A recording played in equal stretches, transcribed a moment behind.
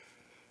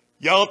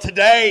Y'all,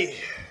 today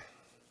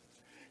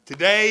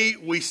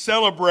we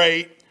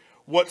celebrate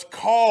what's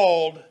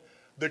called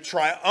the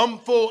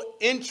triumphal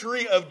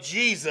entry of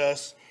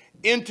Jesus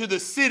into the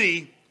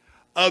city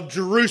of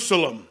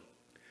Jerusalem.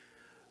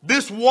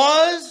 This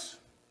was,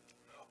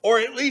 or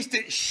at least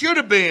it should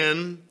have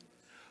been,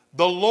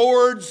 the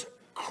Lord's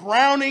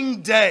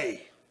crowning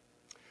day.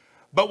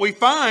 But we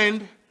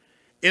find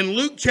in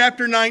Luke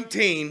chapter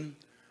 19,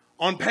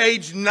 on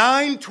page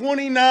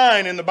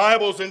 929 in the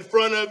Bibles in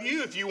front of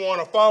you, if you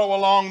want to follow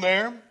along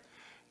there,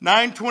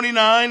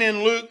 929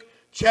 in Luke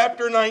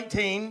chapter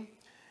 19,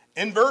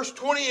 in verse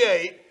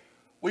 28,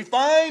 we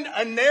find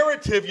a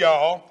narrative,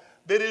 y'all,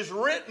 that is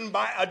written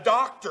by a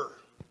doctor.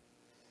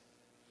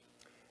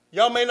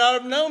 Y'all may not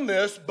have known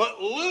this, but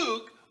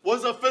Luke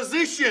was a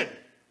physician.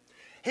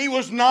 He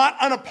was not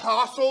an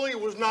apostle. He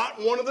was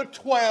not one of the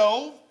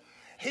 12.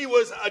 He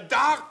was a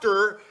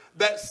doctor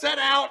that set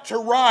out to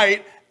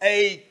write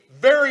a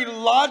very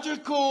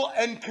logical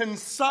and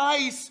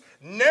concise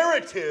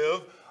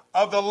narrative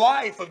of the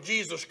life of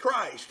Jesus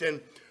Christ.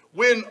 And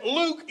when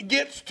Luke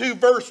gets to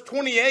verse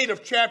 28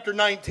 of chapter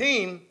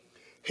 19,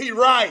 he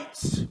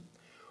writes,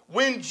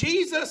 "When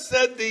Jesus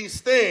said these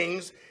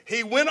things,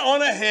 he went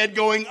on ahead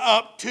going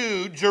up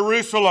to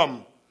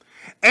Jerusalem.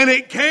 And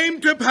it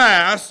came to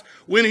pass,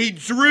 when he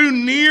drew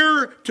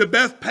near to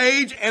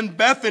Bethphage and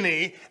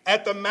Bethany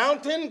at the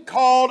mountain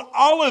called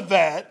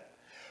Olivet,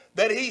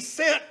 that he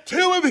sent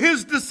two of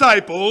his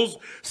disciples,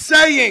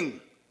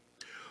 saying,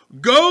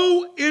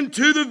 'Go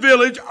into the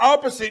village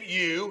opposite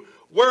you,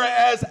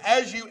 whereas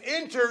as you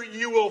enter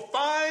you will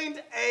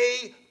find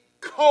a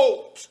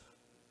colt.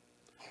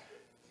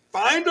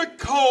 Find a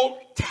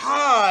colt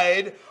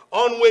tied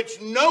on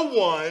which no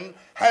one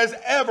has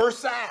ever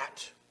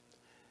sat.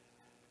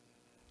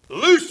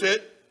 Loose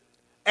it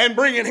and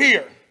bring it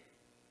here.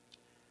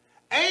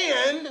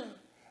 And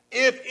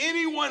if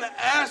anyone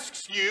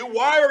asks you,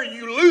 why are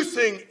you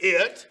loosing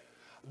it?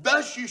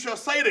 Thus you shall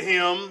say to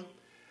him,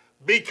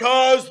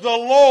 because the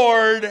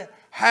Lord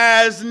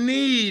has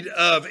need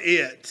of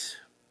it.'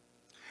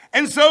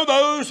 And so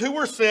those who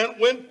were sent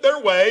went their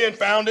way and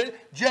found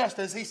it just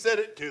as he said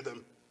it to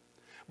them.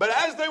 But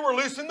as they were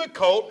loosing the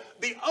colt,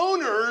 the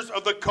owners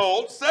of the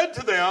colt said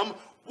to them,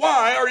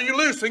 'Why are you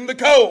loosing the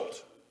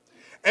colt?'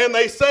 And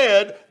they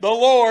said, 'The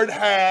Lord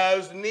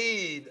has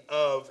need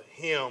of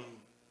him.'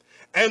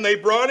 And they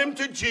brought him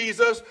to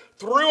Jesus,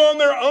 threw on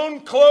their own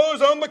clothes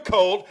on the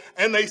colt,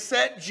 and they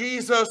set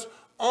Jesus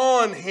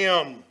on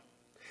him.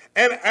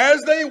 And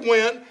as they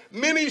went,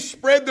 many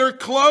spread their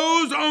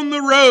clothes on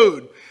the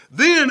road.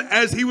 Then,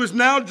 as he was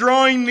now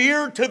drawing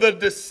near to the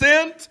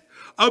descent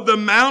of the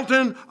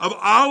mountain of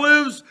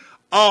Olives,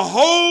 a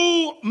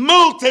whole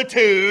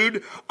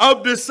multitude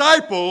of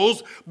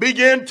disciples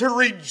began to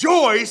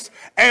rejoice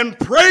and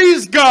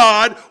praise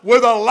God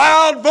with a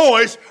loud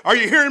voice. Are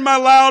you hearing my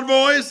loud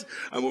voice?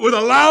 With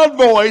a loud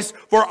voice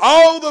for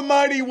all the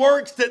mighty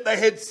works that they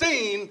had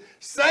seen,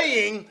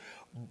 saying,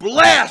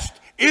 'Blessed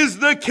is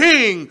the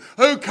King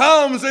who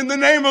comes in the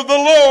name of the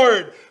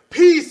Lord.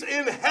 Peace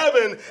in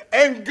heaven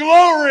and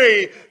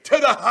glory to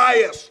the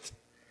highest.'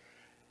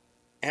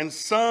 And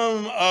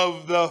some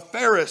of the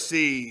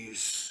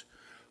Pharisees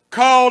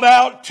called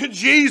out to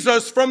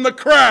Jesus from the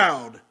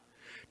crowd,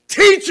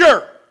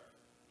 'Teacher,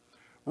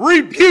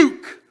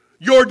 rebuke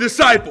your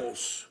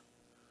disciples.'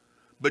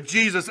 But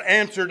Jesus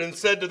answered and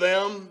said to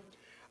them,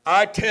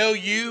 'I tell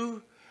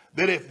you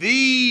that if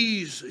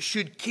these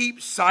should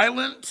keep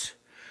silent,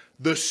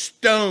 the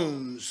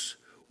stones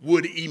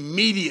would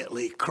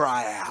immediately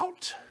cry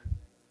out.'"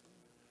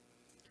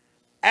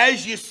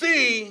 As you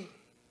see,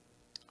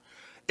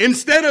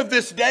 instead of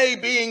this day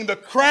being the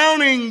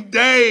crowning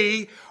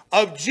day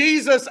of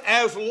Jesus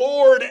as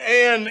Lord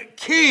and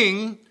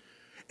King,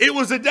 it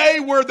was a day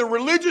where the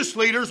religious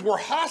leaders were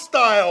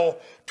hostile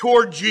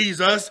toward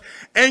Jesus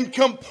and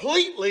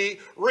completely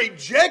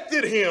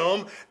rejected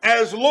him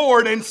as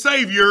Lord and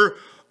Savior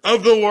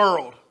of the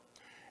world.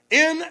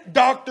 In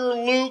Dr.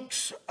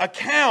 Luke's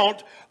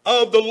account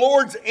of the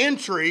Lord's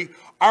entry,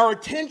 our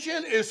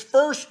attention is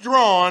first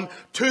drawn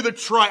to the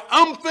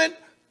triumphant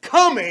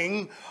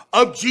coming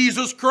of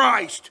Jesus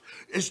Christ.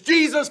 As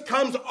Jesus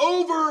comes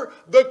over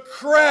the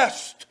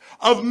crest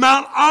of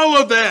Mount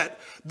Olivet,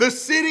 the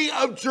city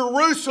of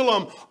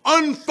Jerusalem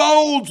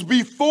unfolds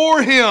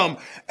before him,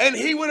 and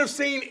he would have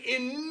seen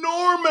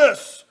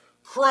enormous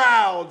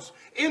crowds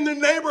in the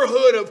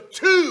neighborhood of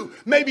 2,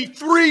 maybe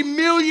 3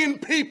 million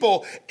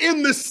people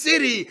in the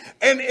city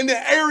and in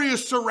the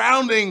areas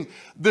surrounding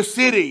the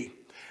city.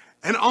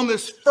 And on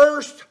this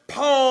first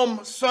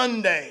Palm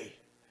Sunday,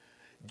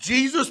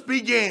 Jesus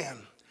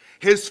began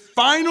his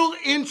final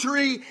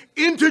entry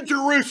into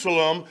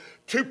Jerusalem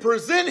to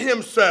present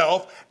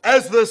himself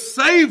as the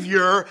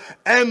Savior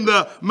and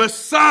the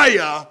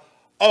Messiah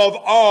of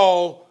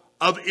all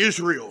of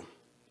Israel.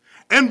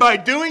 And by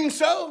doing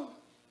so,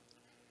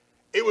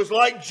 it was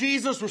like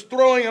Jesus was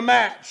throwing a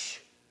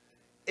match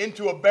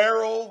into a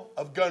barrel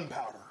of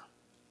gunpowder.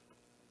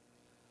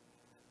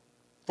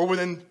 For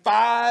within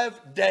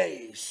 5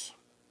 days,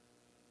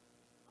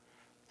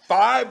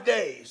 5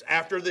 days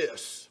after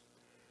this,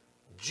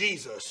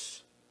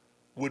 Jesus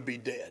would be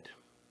dead.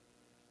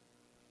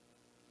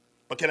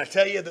 But can I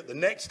tell you that the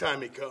next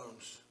time he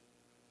comes,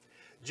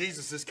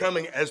 Jesus is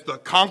coming as the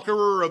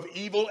conqueror of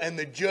evil and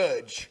the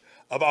judge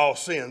of all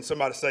sin.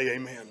 Somebody say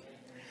amen.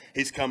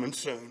 He's coming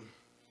soon.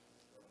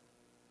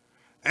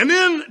 And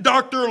then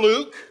Dr.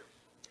 Luke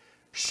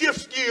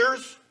shifts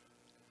gears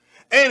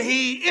and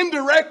he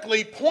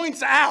indirectly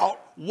points out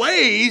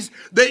ways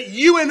that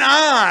you and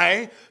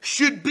I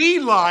should be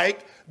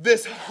like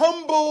this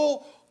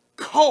humble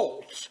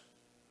cult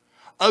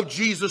of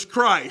Jesus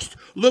Christ.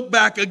 Look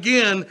back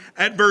again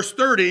at verse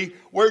 30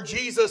 where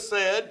Jesus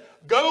said,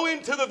 "Go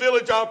into the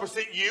village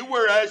opposite you,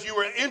 whereas you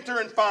will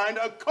enter and find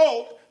a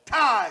colt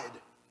tied,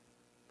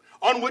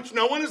 on which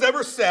no one has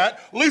ever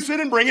sat. Loose it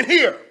and bring it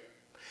here.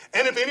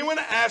 And if anyone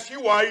asks you,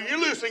 why are you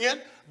loosing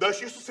it?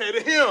 Thus you shall say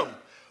to him,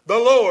 the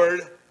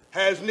Lord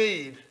has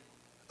need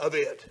of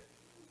it."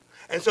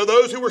 And so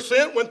those who were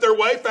sent went their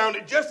way, found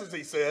it just as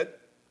he said.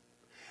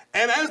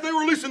 And as they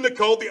were loosing the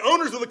colt, the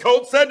owners of the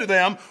colt said to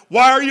them,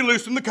 "Why are you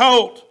loosing the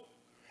colt?"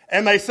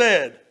 And they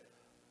said,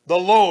 "The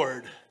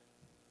Lord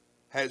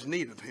has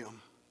need of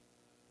him."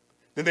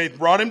 Then they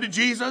brought him to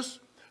Jesus,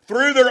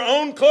 threw their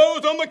own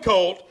clothes on the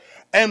colt,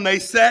 and they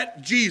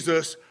set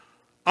Jesus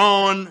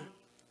on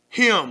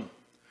him.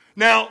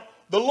 Now,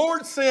 the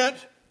Lord sent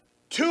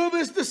 2 of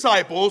his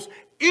disciples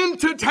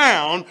into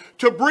town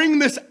to bring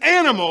this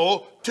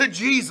animal to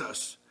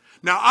Jesus.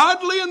 Now,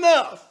 oddly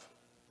enough,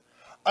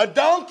 a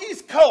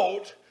donkey's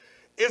colt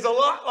is a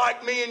lot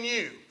like me and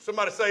you.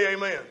 Somebody say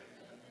amen.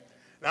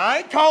 Now, I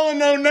ain't calling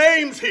no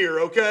names here,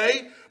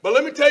 okay? But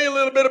let me tell you a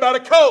little bit about a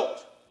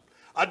colt.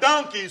 A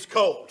donkey's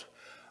colt.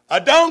 A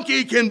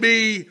donkey can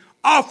be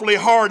awfully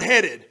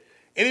hard-headed.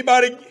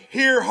 Anybody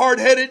here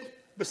hard-headed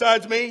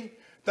besides me?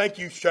 Thank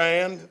you,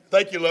 Cheyenne.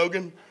 Thank you,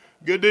 Logan.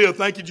 Good deal.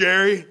 Thank you,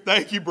 Jerry.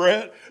 Thank you,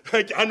 Brett.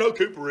 Thank you. I know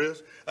Cooper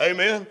is.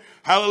 Amen.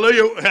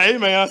 Hallelujah.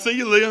 Amen. I see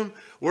you, Liam.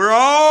 We're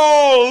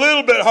all a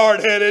little bit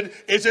hard-headed.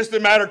 It's just a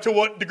matter to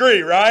what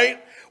degree,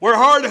 right? We're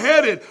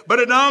hard-headed, but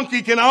a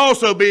donkey can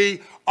also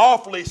be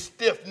awfully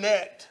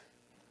stiff-necked.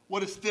 What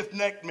does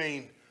stiff-necked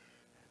mean?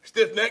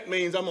 Stiff-necked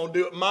means I'm going to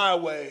do it my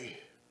way.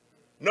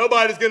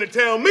 Nobody's going to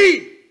tell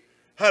me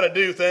how to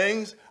do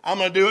things. I'm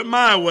going to do it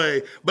my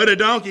way. But a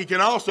donkey can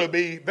also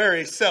be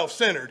very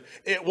self-centered.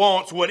 It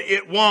wants what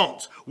it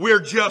wants. We're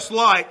just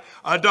like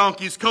a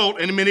donkey's colt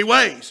in many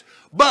ways.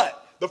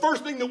 But the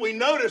first thing that we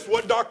notice,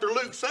 what Dr.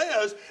 Luke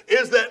says,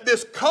 is that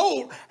this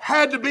colt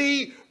had to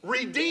be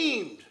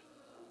redeemed.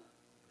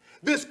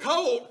 This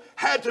colt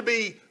had to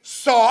be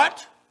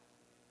sought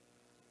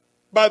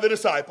by the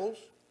disciples,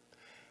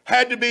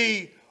 had to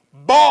be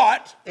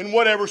bought in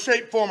whatever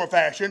shape, form, or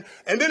fashion,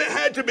 and then it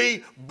had to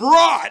be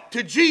brought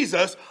to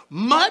Jesus,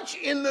 much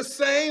in the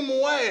same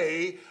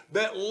way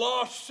that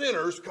lost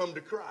sinners come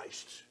to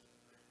Christ.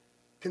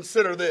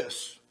 Consider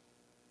this.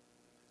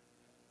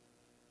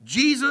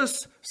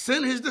 Jesus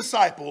sent his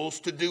disciples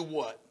to do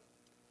what?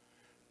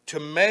 To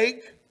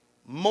make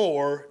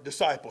more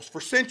disciples.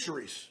 For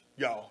centuries,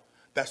 y'all,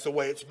 that's the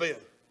way it's been.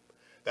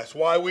 That's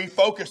why we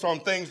focus on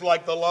things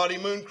like the Lottie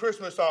Moon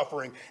Christmas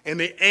offering and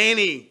the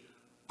Annie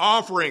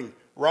offering,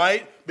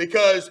 right?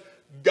 Because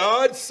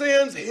God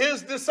sends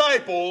his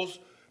disciples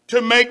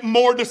to make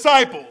more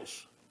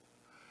disciples.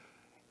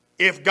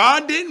 If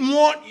God didn't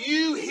want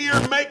you here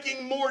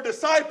making more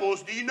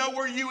disciples, do you know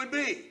where you would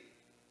be?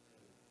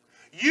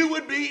 You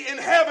would be in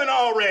heaven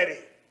already.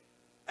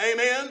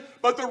 Amen?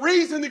 But the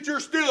reason that you're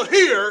still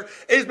here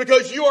is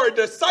because you are a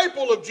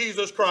disciple of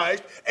Jesus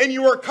Christ and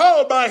you are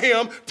called by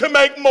him to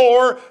make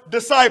more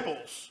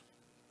disciples.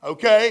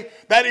 Okay?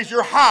 That is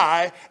your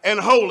high and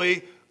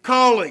holy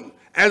calling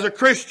as a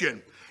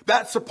Christian.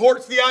 That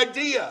supports the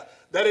idea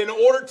that in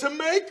order to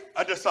make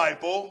a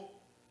disciple,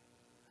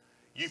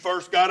 you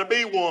first got to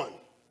be one.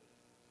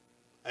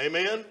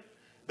 Amen?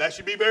 That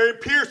should be very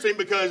piercing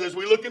because as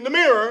we look in the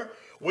mirror,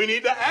 we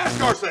need to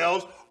ask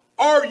ourselves,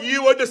 are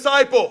you a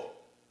disciple?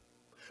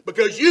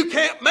 Because you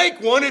can't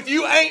make one if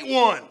you ain't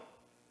one.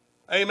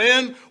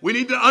 Amen? We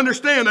need to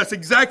understand that's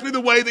exactly the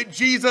way that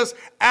Jesus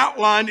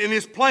outlined in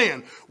his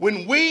plan.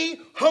 When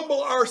we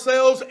humble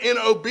ourselves in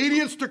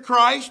obedience to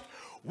Christ,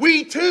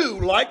 we too,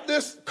 like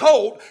this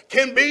colt,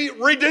 can be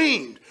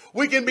redeemed.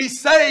 We can be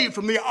saved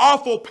from the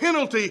awful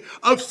penalty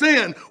of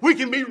sin. We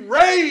can be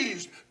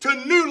raised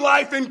to new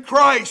life in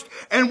Christ,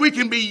 and we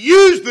can be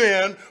used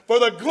then for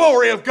the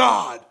glory of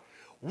God.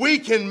 We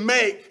can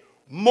make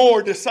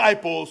more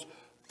disciples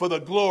for the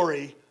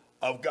glory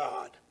of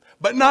God.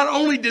 But not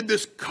only did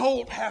this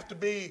colt have to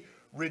be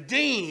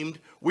redeemed,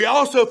 we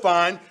also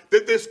find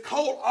that this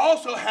colt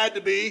also had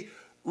to be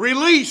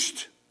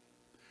released.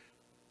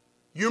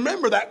 You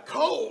remember that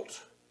colt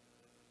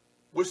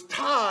was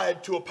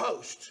tied to a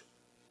post.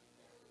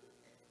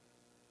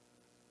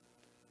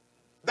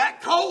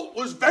 That colt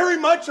was very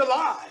much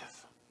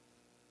alive.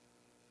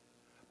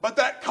 But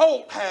that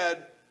colt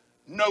had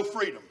no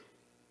freedom.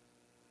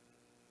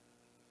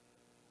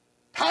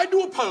 Tied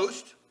to a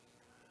post,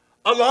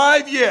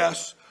 alive,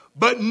 yes,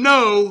 but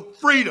no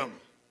freedom.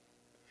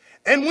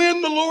 And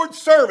when the Lord's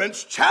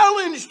servants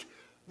challenged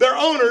their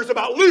owners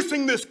about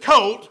loosing this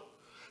colt,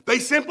 they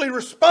simply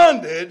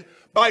responded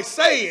by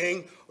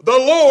saying, "The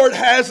Lord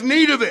has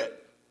need of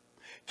it."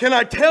 Can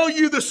I tell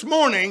you this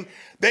morning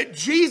that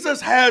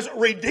Jesus has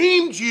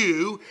redeemed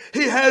you?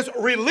 He has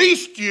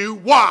released you.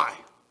 Why?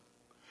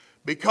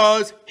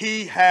 Because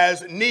he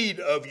has need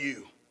of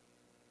you.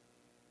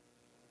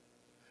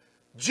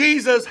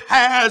 Jesus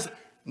has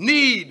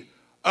need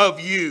of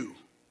you.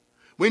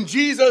 When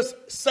Jesus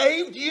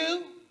saved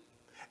you,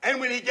 and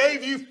when he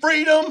gave you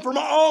freedom from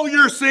all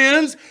your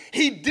sins,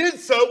 he did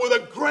so with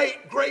a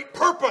great, great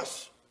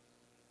purpose.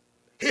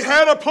 He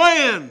had a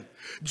plan.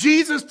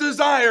 Jesus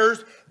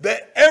desires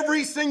that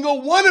every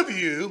single one of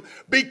you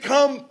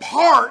become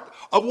part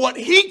of what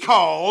he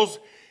calls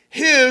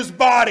his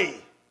body,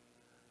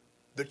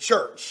 the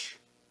church.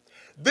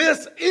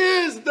 This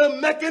is the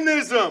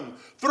mechanism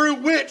through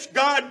which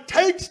God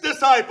takes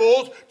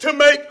disciples to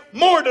make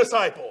more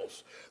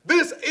disciples.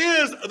 This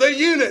is the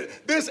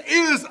unit. This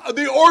is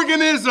the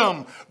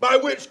organism by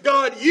which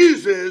God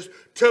uses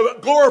to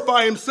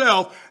glorify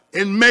himself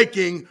in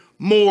making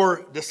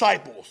more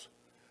disciples.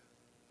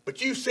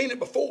 But you've seen it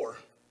before.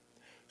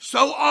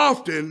 So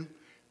often,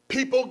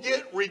 people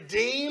get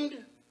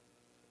redeemed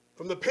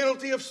from the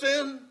penalty of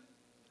sin.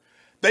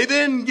 They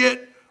then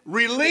get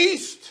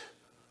released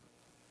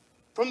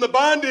from the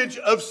bondage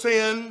of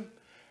sin.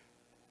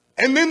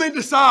 And then they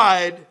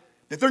decide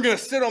that they're going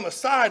to sit on the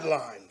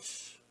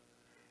sidelines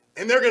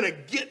and they're going to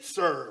get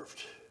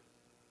served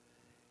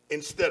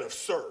instead of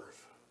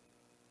serve.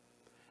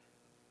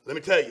 Let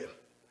me tell you,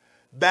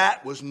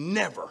 that was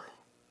never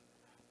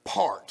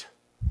part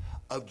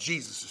of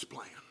Jesus'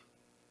 plan.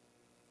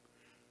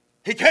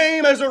 He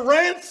came as a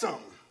ransom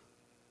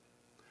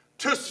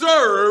to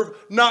serve,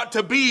 not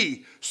to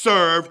be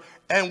served,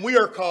 and we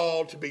are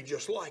called to be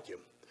just like him.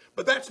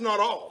 But that's not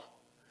all.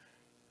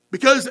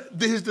 Because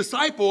his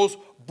disciples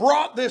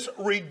brought this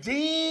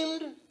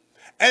redeemed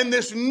and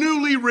this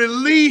newly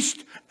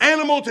released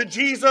animal to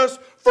Jesus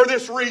for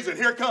this reason.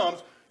 Here it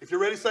comes. If you're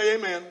ready, say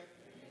amen.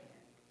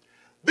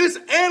 This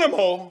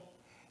animal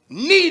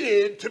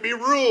needed to be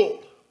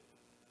ruled.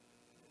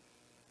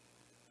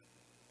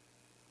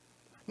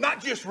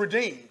 Not just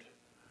redeemed.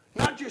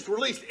 Not just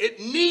released. It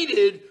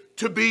needed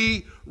to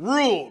be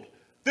ruled.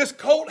 This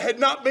colt had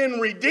not been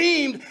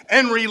redeemed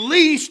and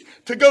released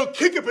to go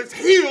kick up its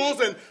heels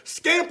and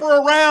scamper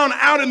around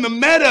out in the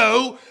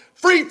meadow,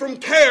 free from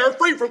care,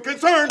 free from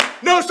concern.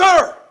 No,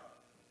 sir.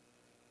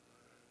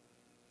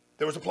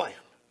 There was a plan.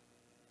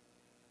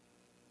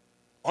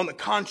 On the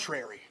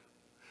contrary,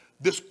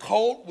 this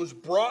colt was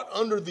brought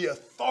under the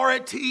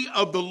authority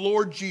of the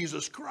Lord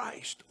Jesus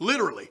Christ,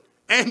 literally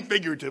and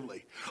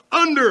figuratively,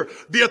 under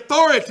the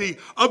authority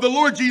of the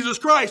Lord Jesus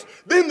Christ.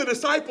 Then the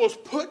disciples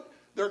put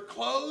their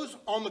clothes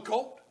on the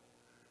colt,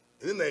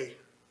 and then they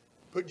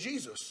put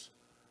Jesus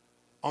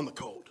on the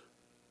colt.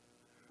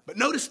 But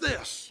notice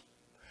this,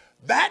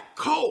 that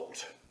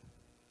colt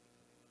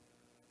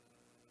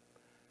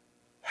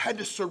had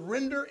to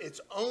surrender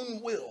its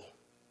own will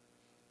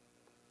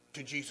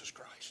to Jesus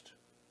Christ.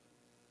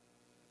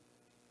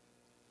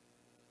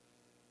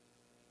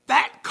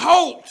 That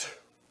colt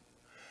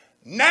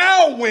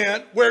now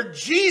went where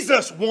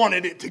Jesus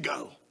wanted it to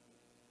go.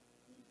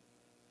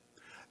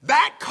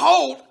 That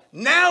colt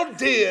now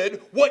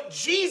did what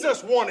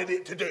Jesus wanted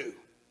it to do.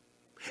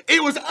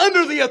 It was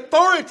under the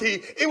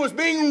authority, it was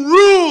being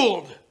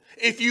ruled,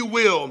 if you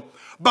will,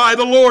 by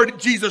the Lord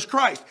Jesus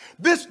Christ.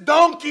 This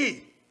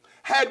donkey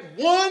had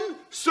one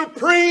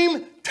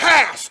supreme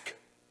task,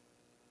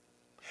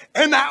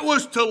 and that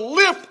was to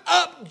lift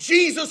up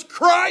Jesus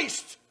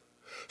Christ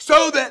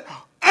so that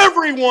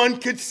everyone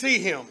could see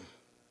him.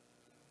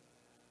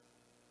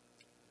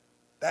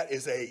 That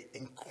is an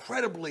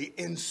incredibly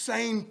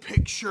insane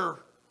picture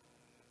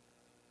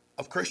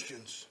of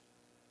Christians.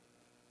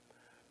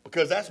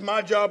 Because that's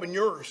my job and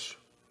yours.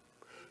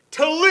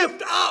 To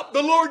lift up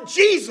the Lord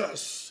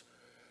Jesus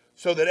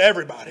so that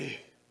everybody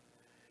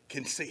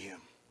can see him.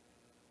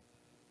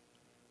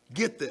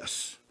 Get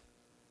this.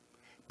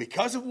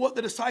 Because of what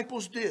the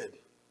disciples did,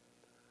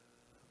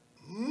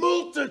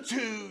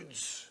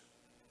 multitudes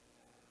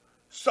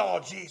saw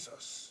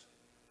Jesus.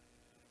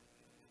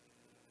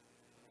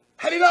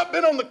 Had he not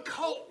been on the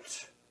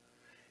colt,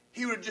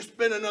 he would have just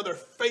been another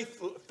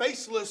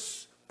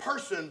faceless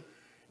person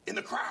in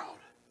the crowd.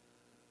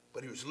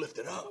 But he was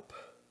lifted up.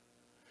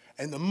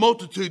 And the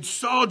multitude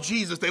saw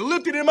Jesus. They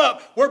lifted him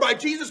up, whereby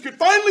Jesus could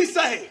finally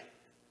say,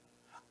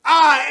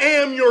 I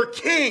am your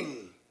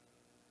king.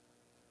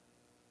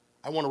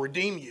 I want to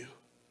redeem you.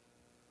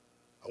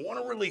 I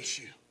want to release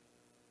you.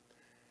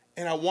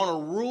 And I want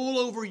to rule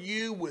over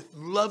you with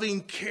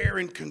loving care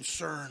and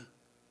concern.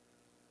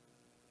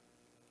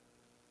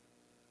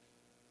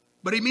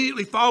 But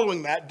immediately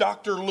following that,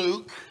 Dr.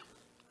 Luke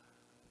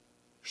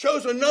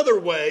shows another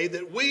way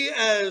that we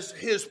as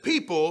his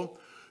people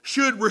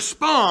should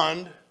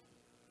respond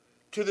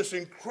to this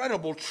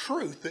incredible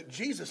truth that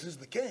Jesus is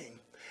the King.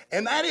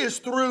 And that is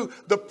through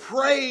the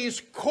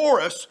praise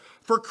chorus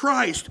for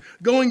Christ.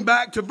 Going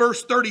back to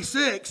verse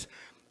 36,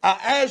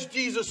 As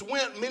Jesus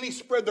went, many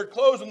spread their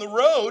clothes on the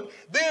road.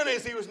 Then,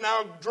 as he was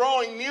now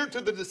drawing near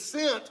to the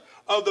descent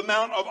of the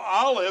Mount of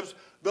Olives,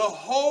 the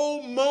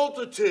whole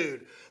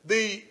multitude.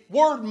 The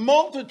word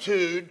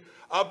multitude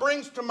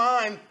brings to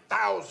mind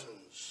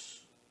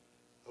thousands.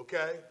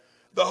 Okay?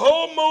 The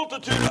whole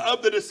multitude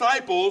of the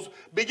disciples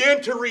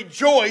began to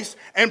rejoice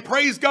and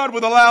praise God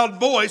with a loud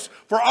voice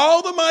for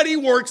all the mighty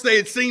works they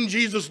had seen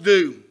Jesus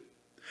do.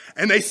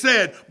 And they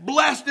said,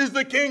 "Blessed is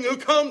the King who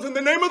comes in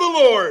the name of the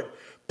Lord.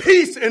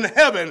 Peace in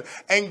heaven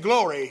and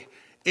glory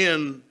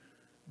in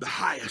the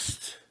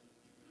highest."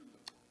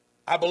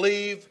 I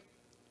believe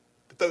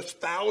that those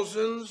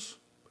thousands,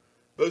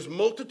 those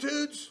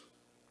multitudes,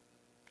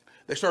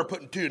 they started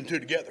putting two and two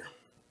together.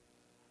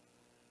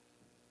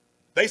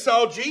 They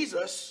saw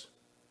Jesus,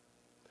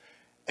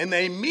 and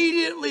they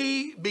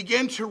immediately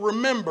began to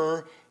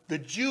remember the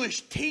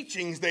Jewish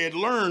teachings they had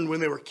learned when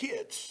they were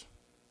kids.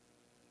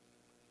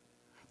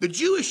 The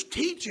Jewish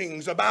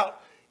teachings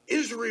about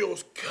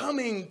Israel's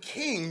coming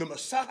king, the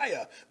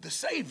Messiah, the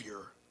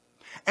Savior.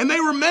 And they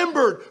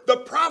remembered the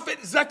prophet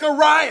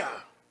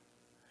Zechariah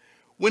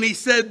when he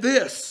said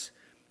this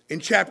in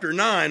chapter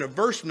 9 of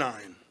verse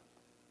 9.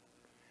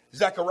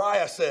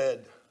 Zechariah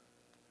said,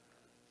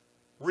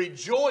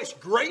 "Rejoice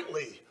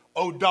greatly,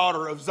 O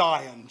daughter of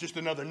Zion." Just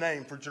another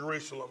name for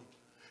Jerusalem.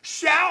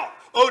 "Shout,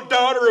 O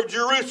daughter of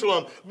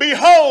Jerusalem.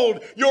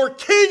 Behold, your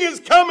king is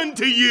coming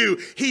to you.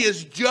 He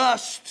is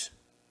just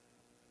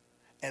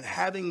and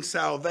having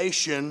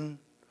salvation,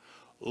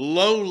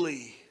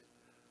 lowly,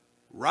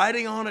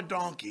 riding on a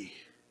donkey,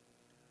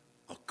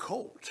 a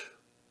colt,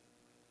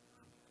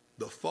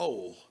 the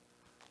foal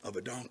of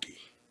a donkey."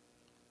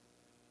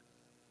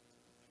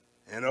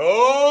 And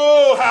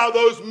oh, how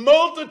those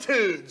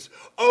multitudes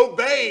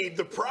obeyed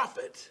the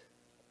prophet.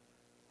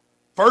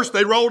 First,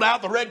 they rolled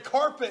out the red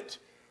carpet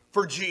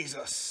for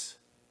Jesus,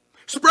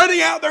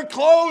 spreading out their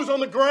clothes on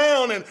the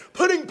ground and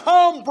putting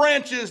palm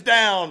branches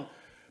down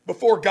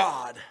before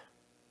God.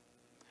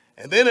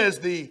 And then as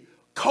the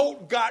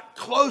colt got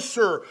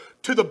closer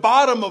to the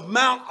bottom of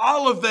Mount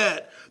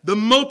Olivet, the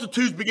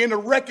multitudes began to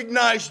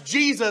recognize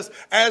Jesus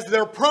as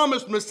their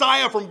promised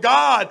Messiah from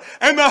God.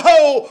 And the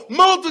whole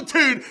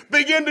multitude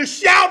began to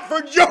shout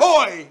for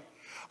joy.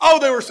 Oh,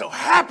 they were so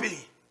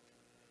happy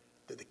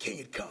that the king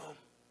had come.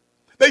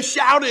 They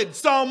shouted,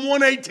 Psalm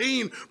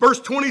 118, verse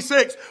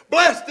 26,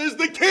 "Blessed is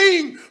the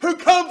King who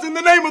comes in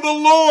the name of the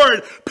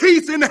Lord,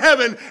 peace in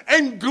heaven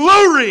and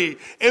glory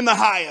in the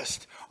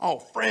highest." Oh,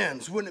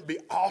 friends, wouldn't it be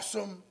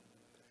awesome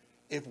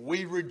if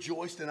we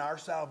rejoiced in our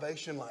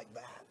salvation like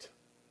that?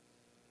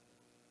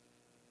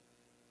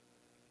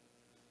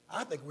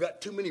 I think we got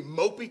too many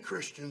mopey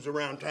Christians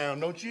around town,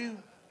 don't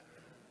you?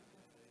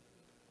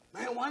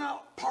 Man, why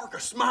not park a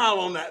smile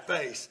on that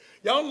face?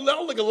 Y'all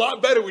look a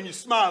lot better when you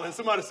smile. And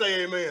somebody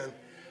say amen.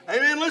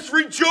 Amen. Let's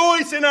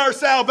rejoice in our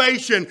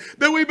salvation,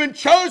 that we've been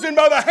chosen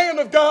by the hand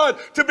of God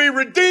to be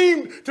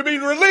redeemed, to be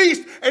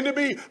released, and to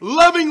be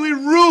lovingly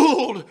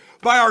ruled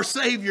by our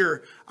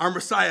Savior, our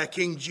Messiah,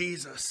 King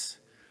Jesus.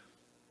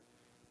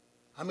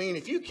 I mean,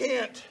 if you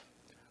can't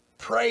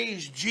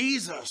praise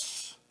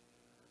Jesus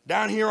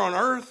down here on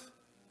earth,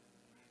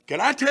 can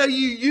I tell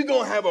you, you're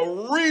going to have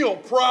a real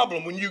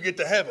problem when you get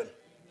to heaven.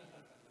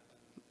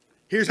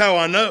 Here's how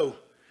I know.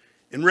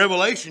 In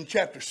Revelation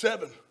chapter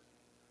 7,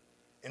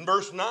 in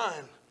verse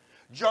 9,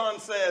 John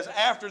says,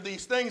 "After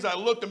these things I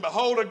looked, and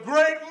behold, a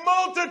great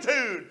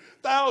multitude,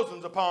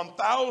 thousands upon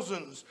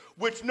thousands,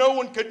 which no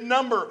one could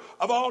number,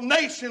 of all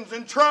nations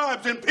and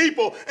tribes and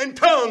people and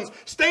tongues,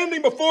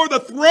 standing before the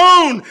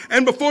throne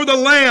and before the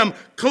Lamb,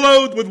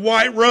 clothed with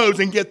white robes,"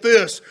 and get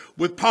this,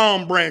 with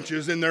palm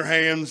branches in their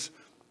hands,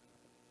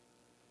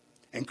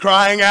 and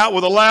crying out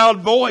with a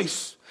loud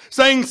voice,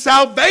 saying,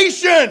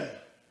 "Salvation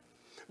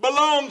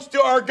belongs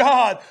to our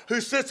God who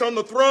sits on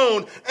the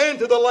throne and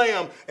to the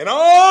Lamb." And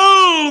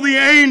all the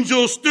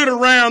angels stood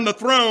around the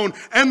throne,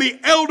 and the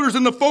elders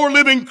and the four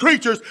living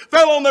creatures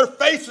fell on their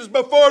faces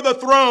before the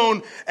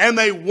throne, and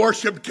they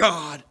worshiped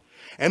God.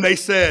 And they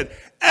said,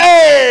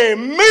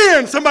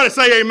 "Amen." Somebody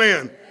say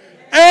amen.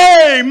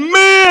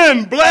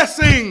 Amen.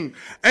 Blessing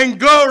and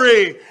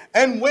glory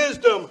and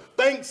wisdom,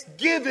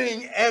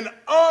 thanksgiving and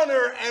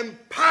honor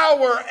and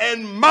power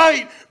and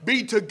might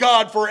be to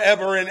God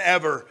forever and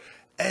ever.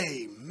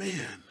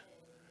 Amen.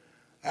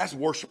 That's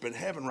worship in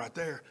heaven right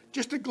there.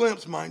 Just a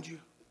glimpse, mind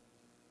you.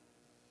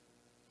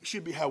 It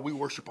should be how we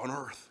worship on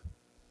earth.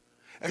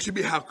 That should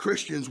be how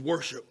Christians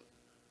worship.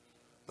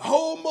 The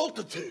whole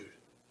multitude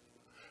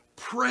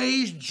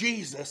praise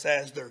Jesus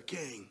as their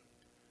king.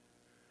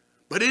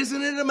 But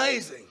isn't it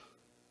amazing?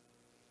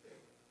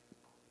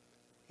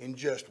 In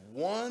just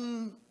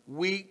 1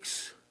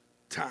 week's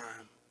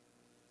time,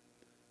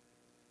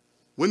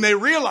 when they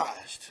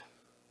realized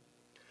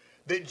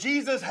that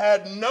Jesus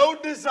had no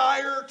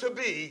desire to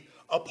be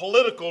a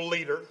political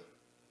leader,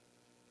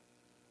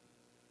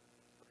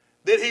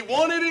 that he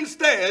wanted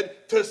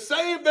instead to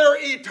save their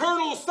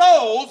eternal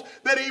souls,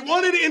 that he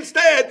wanted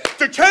instead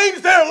to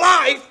change their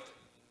life,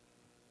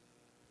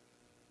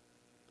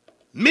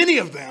 many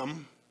of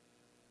them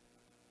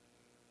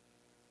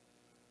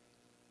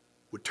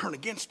would turn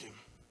against him.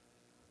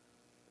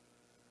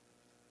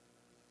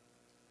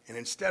 And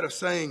instead of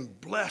saying,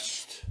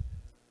 blessed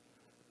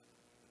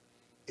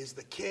is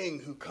the King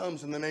who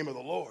comes in the name of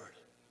the Lord,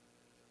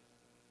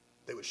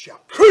 they would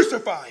shout,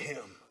 crucify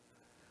him!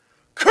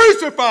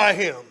 Crucify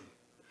him!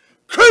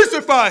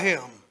 Crucify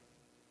him!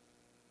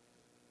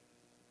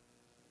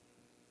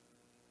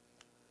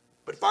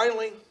 But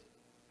finally,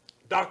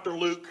 Dr.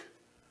 Luke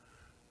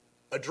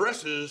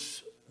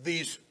addresses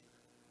these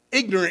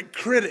ignorant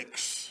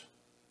critics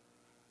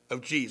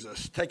of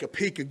Jesus. Take a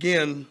peek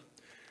again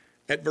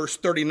at verse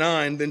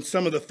 39. Then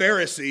some of the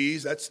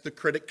Pharisees, that's the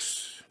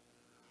critics,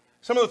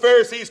 some of the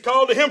Pharisees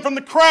called to him from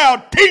the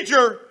crowd,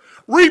 Teacher,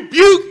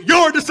 rebuke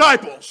your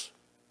disciples.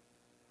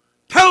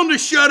 Tell them to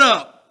shut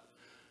up.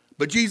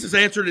 But Jesus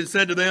answered and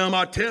said to them,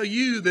 I tell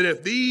you that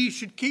if these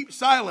should keep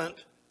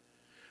silent,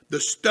 the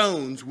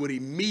stones would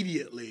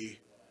immediately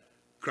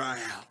cry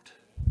out.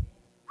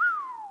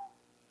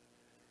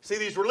 See,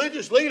 these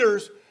religious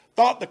leaders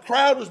thought the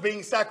crowd was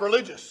being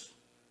sacrilegious.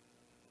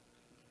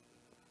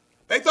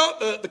 They thought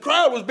the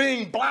crowd was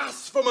being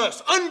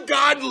blasphemous,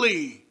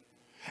 ungodly.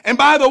 And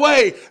by the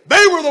way,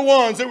 they were the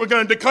ones that were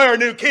going to declare a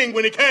new king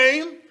when he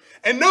came.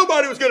 And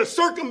nobody was going to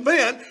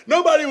circumvent,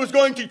 nobody was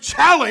going to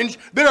challenge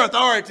their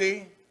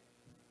authority.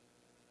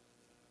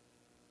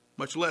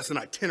 Much less an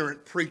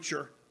itinerant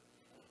preacher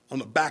on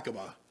the back of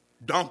a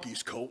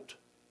donkey's colt.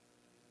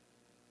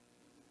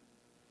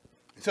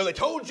 And so they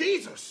told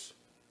Jesus,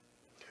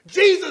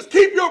 Jesus,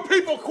 keep your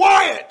people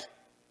quiet.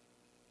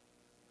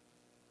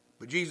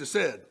 But Jesus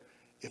said,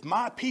 if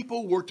my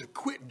people were to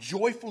quit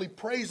joyfully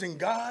praising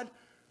God,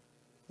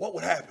 what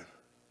would happen?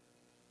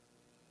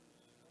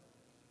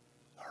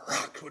 The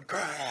rocks would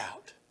cry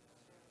out.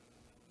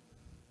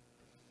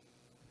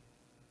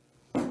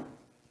 The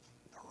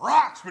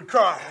rocks would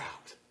cry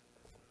out.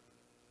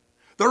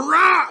 The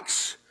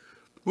rocks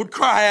would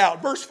cry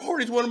out. Verse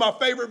 40 is one of my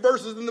favorite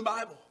verses in the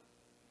Bible.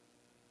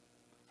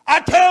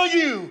 I tell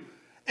you,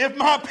 if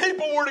my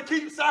people were to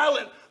keep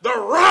silent, the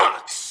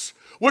rocks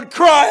would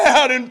cry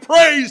out in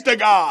praise to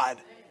God.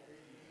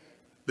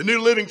 The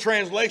New Living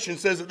Translation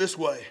says it this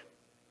way.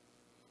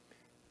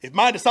 If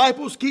my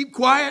disciples keep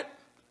quiet,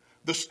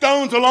 the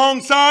stones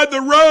alongside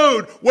the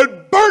road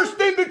would burst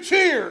into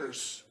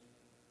cheers.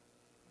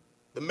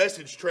 The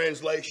Message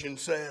translation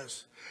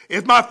says,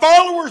 if my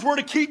followers were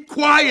to keep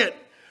quiet,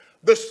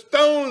 the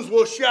stones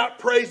will shout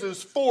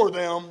praises for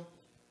them.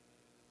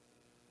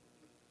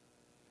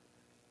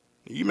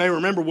 You may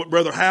remember what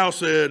Brother Howe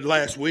said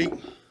last week.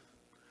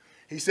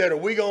 He said, are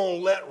we going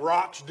to let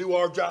rocks do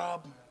our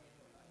job?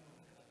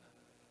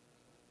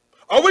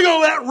 Are we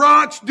going to let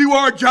rocks do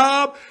our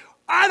job?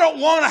 I don't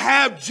want to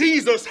have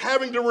Jesus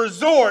having to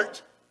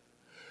resort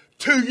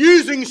to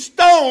using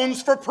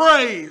stones for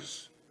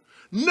praise.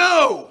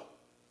 No,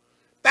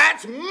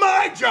 that's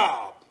my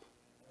job.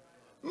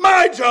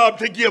 My job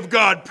to give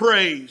God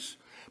praise.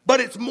 But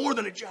it's more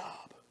than a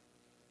job.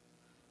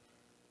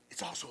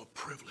 It's also a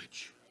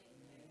privilege.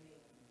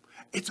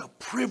 It's a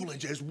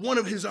privilege as one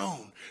of his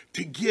own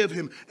to give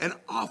him and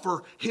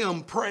offer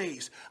him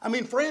praise. I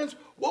mean, friends,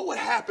 what would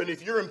happen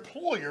if your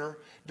employer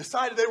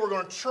decided they were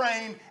going to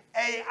train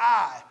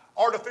AI,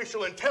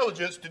 artificial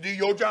intelligence, to do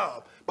your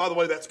job? By the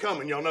way, that's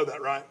coming. Y'all know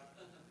that, right?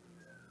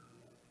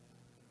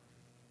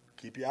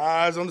 Keep your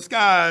eyes on the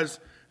skies.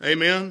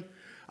 Amen.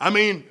 I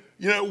mean,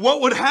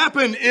 what would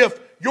happen if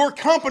your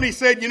company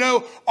said,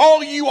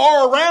 all you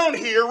are around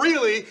here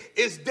really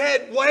is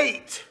dead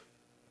weight.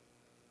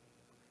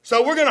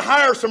 So we're going to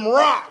hire some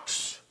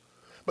rocks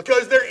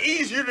because they're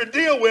easier to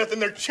deal with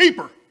and they're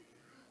cheaper.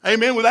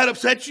 Amen. Will that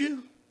upset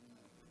you?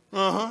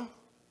 Uh-huh.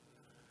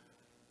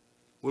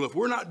 Well, if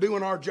we're not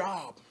doing our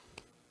job,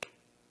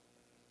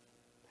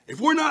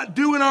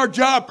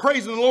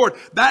 praising the Lord,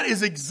 that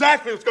is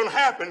exactly what's going to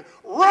happen.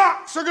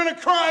 Rocks are going to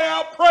cry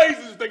out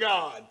praises to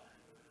God.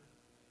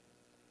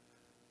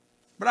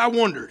 But I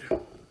wondered,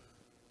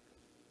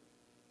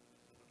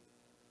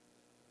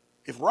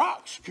 if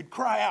rocks could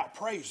cry out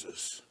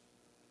praises,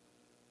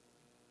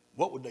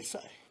 what would they say?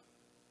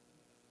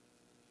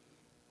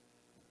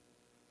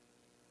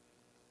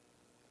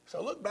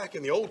 So look back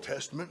in the Old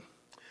Testament,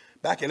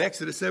 back in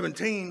Exodus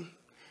 17,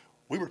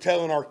 we were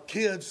telling our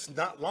kids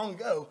not long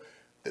ago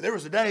that there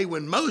was a day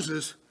when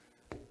Moses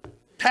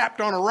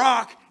tapped on a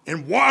rock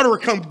and water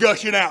come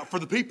gushing out for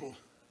the people.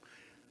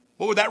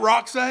 What would that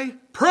rock say?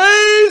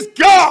 Praise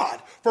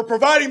God for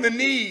providing the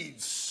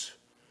needs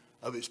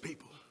of his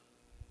people.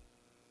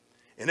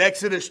 In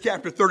Exodus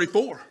chapter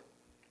 34,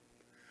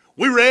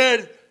 we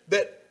read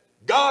that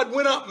God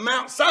went up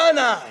Mount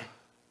Sinai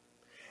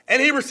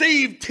and he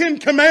received 10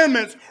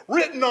 commandments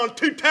written on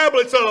 2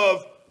 tablets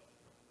of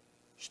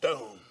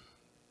stone.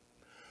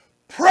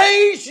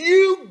 Praise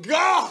you,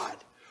 God,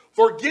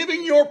 for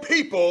giving your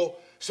people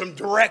some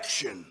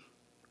direction.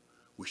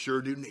 We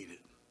sure do need it.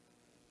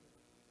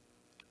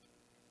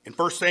 In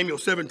 1 Samuel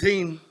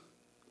 17,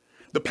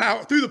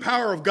 through the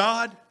power of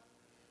God,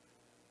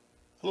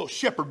 a little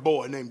shepherd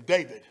boy named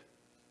David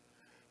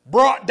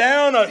brought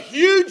down a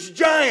huge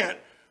giant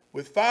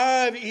with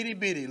 5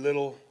 itty-bitty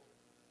little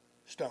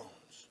stones.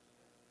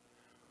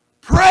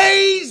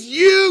 Praise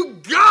you,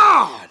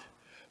 God,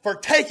 for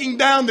taking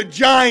down the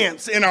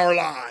giants in our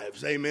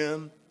lives.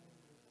 Amen.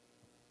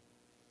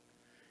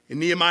 In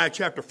Nehemiah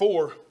chapter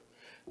 4,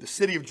 the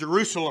city of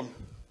Jerusalem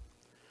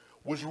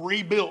was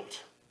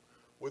rebuilt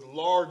with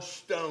large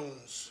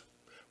stones.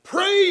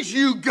 Praise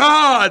you,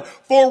 God,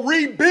 for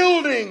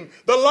rebuilding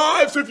the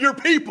lives of your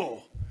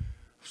people.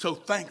 So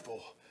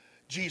thankful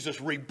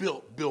Jesus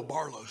rebuilt Bill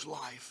Barlow's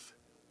life.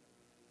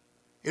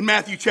 In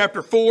Matthew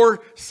chapter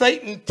 4,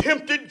 Satan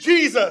tempted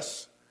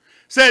Jesus,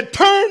 said,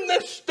 turn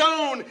this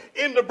stone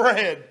into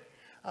bread.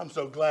 I'm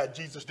so glad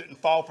Jesus didn't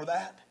fall for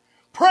that.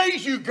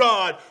 Praise you,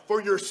 God,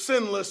 for your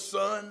sinless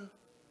son.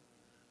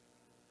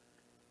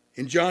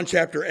 In John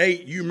chapter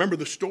 8, you remember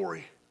the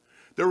story.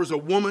 There was a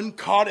woman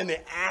caught in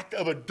the act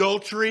of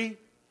adultery,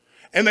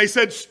 and they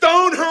said,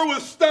 stone her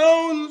with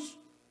stones.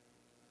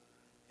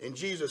 And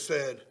Jesus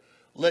said,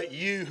 let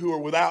you who are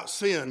without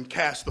sin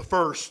cast the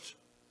first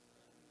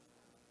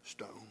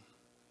stone.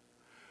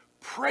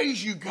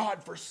 Praise you,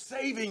 God, for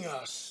saving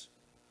us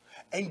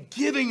and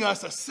giving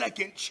us a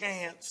second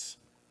chance.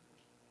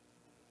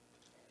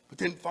 But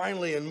then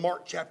finally in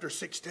Mark chapter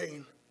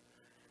 16,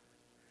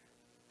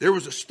 there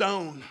was a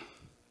stone.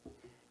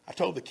 I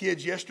told the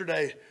kids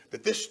yesterday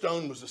that this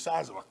stone was the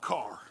size of a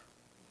car.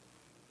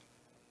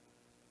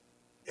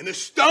 And the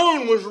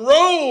stone was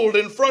rolled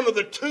in front of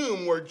the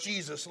tomb where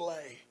Jesus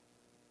lay.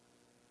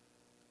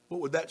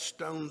 What would that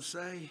stone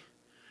say?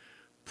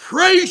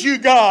 Praise you,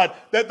 God,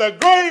 that the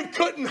grave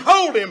couldn't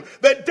hold him,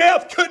 that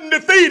death couldn't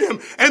defeat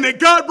him, and that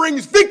God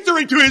brings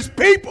victory to his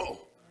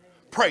people.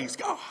 Praise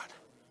God.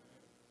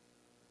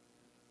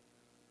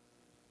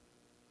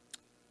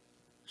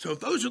 So if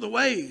those are the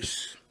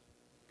ways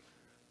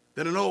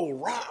that an old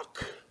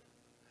rock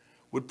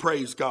would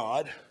praise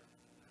God,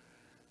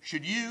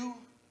 should you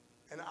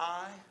and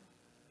I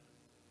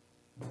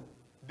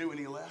do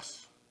any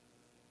less?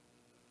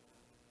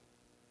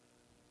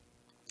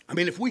 I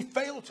mean, if we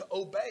fail to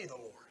obey the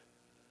Lord,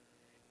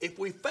 if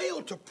we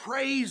fail to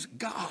praise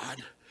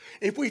God,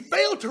 if we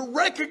fail to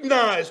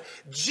recognize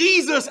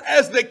Jesus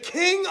as the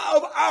King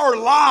of our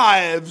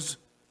lives,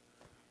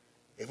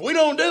 if we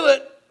don't do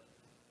it,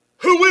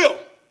 who will?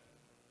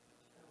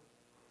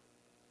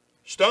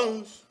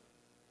 Stones.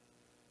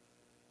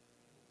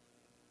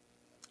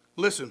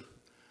 Listen,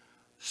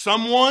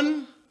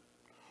 someone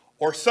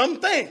or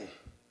something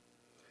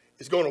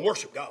is going to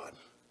worship God.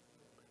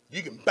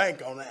 You can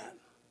bank on that.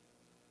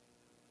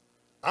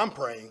 I'm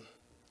praying,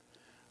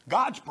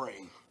 God's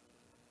praying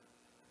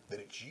that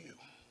it's you.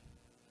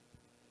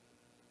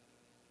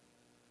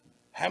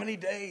 How many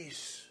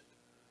days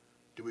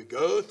do we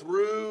go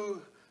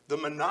through the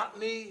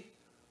monotony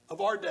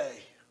of our day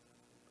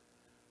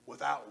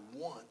without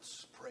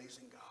once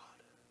praising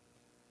God?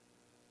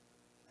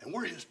 And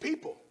we're his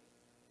people.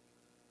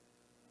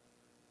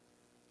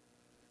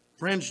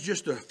 Friends,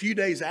 just a few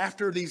days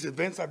after these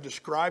events I've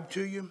described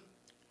to you,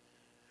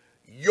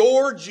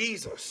 your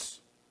Jesus,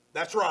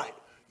 that's right,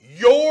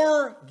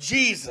 your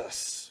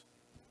Jesus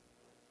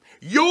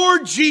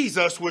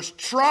was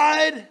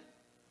tried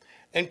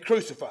and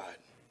crucified.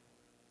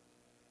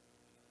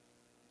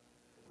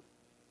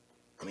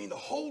 I mean, the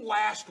whole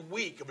last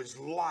week of his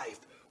life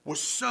was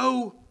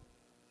so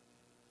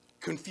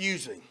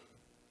confusing.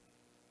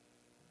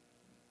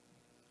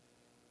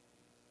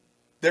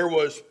 There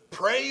was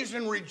praise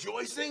and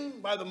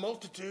rejoicing by the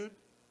multitude.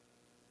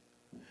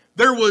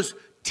 There was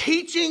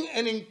teaching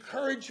and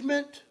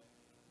encouragement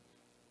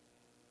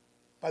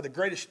by the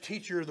greatest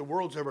teacher the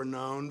world's ever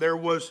known. There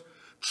was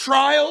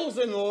trials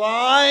and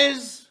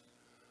lies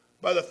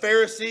by the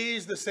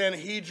Pharisees, the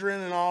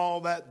Sanhedrin, and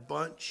all that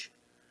bunch.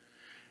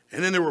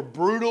 And then there were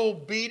brutal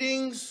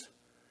beatings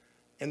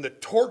and the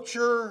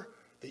torture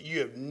that you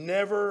have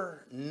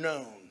never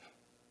known.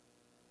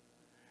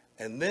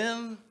 And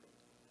then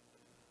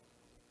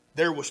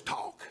there was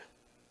talk.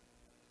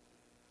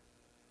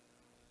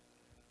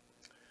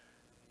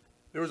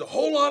 There was a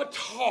whole lot of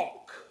talk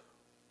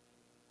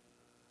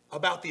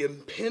about the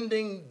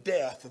impending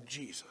death of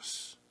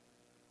Jesus.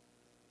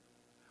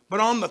 But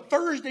on the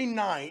Thursday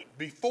night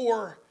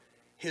before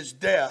his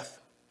death,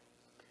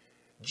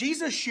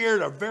 Jesus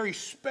shared a very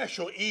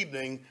special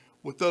evening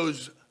with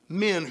those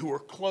men who were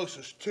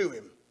closest to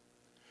him.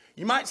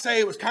 You might say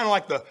it was kind of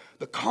like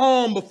the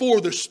calm before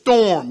the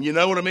storm, you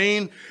know what I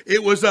mean?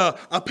 It was a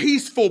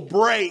peaceful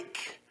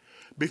break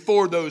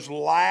before those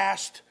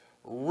last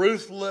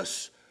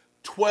ruthless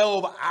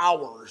 12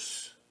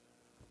 hours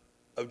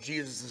of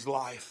Jesus'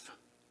 life.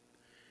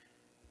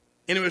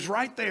 And it was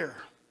right there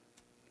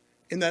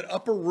in that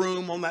upper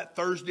room on that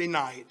Thursday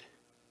night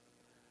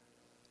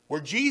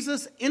where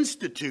Jesus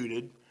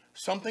instituted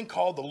something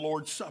called the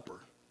Lord's Supper.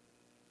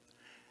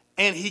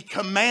 And he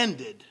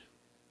commanded,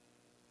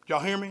 y'all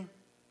hear me?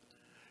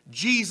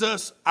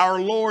 Jesus, our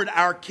Lord,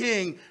 our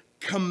King,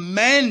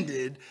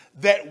 commanded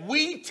that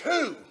we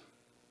too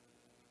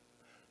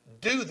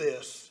do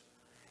this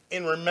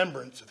in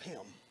remembrance of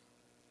him.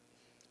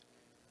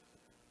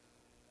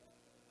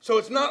 So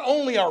it's not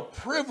only our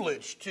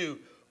privilege to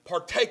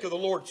partake of the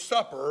Lord's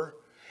Supper,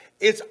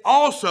 it's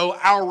also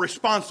our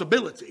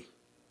responsibility.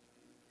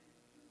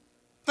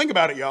 Think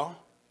about it, y'all.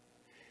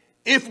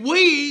 If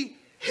we,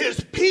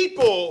 his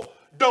people,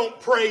 don't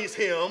praise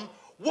him,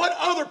 what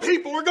other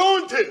people are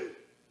going to?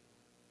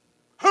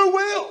 Who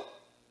will?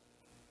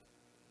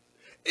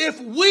 If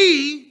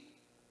we,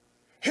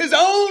 his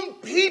own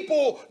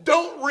people,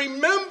 don't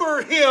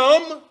remember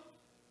him,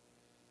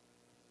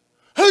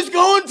 who's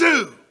going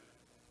to?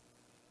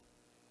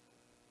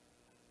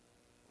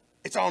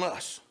 It's on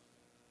us.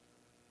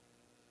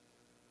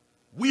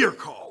 We are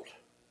called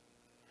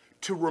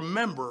to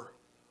remember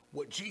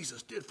what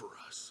Jesus did for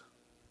us.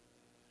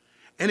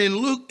 And in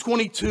Luke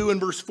 22 and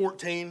verse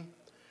 14,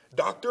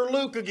 Dr.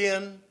 Luke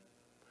again,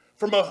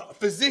 from a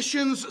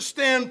physician's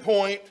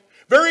standpoint,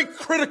 very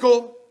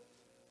critical,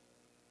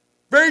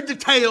 very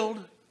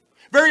detailed,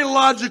 very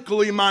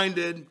logically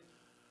minded,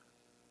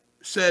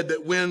 said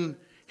that when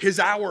his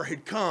hour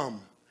had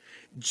come,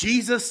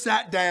 Jesus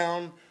sat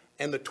down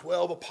and the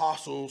 12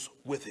 apostles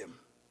with him.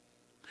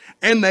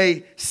 And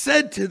he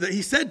said to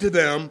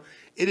them,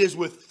 "It is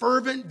with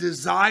fervent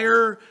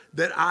desire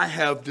that I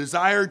have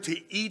desired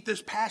to eat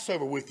this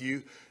Passover with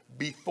you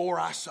before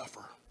I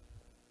suffer.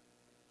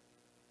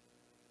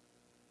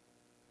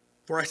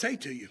 For I say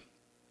to you,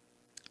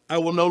 I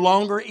will no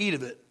longer eat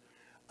of it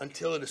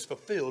until it is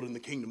fulfilled in the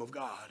kingdom of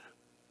God."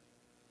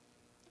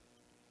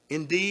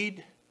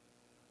 Indeed,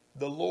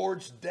 the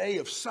Lord's day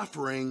of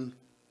suffering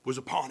was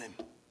upon him.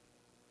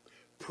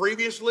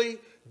 Previously,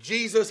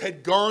 Jesus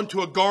had gone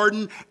to a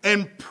garden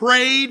and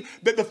prayed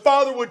that the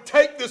Father would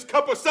take this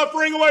cup of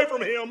suffering away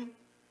from him.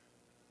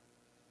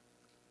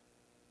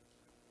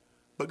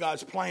 But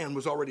God's plan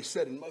was already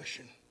set in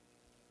motion.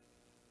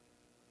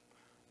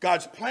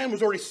 God's plan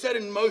was already set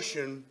in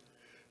motion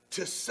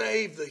to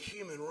save the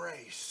human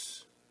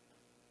race.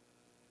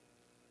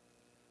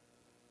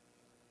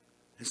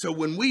 And so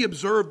when we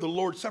observe the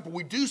Lord's Supper,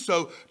 we do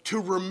so to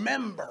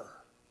remember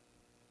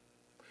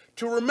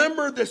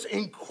this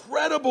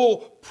incredible,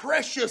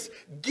 precious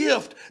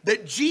gift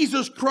that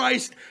Jesus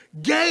Christ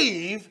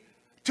gave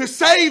to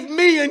save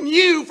me and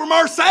you from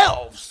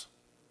ourselves.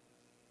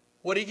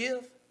 What did he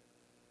give?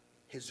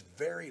 His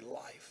very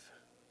life.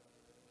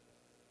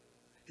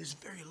 His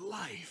very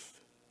life.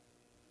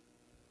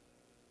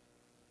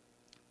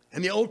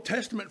 And the Old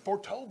Testament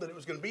foretold that it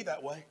was going to be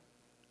that way.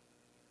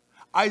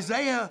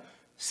 Isaiah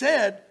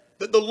said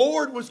that the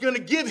Lord was going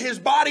to give his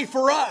body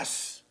for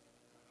us.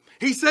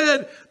 He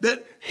said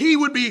that he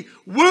would be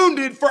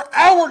wounded for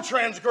our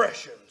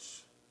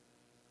transgressions.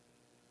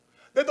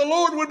 That the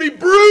Lord would be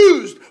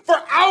bruised for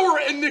our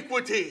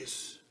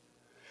iniquities.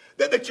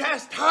 That the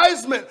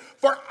chastisement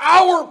for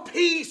our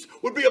peace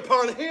would be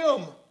upon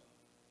him.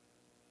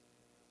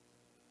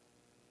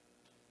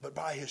 But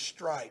by his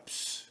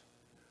stripes,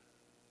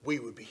 we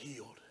would be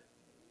healed.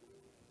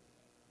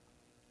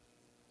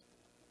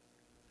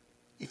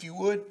 If you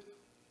would,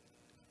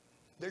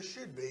 there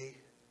should be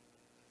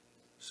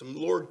some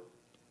Lord's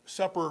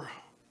Supper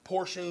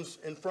portions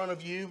in front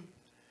of you.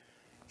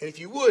 And if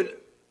you would,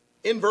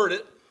 invert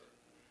it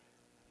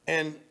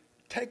and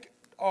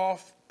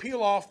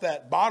peel off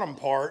that bottom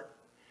part,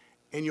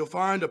 and you'll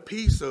find a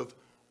piece of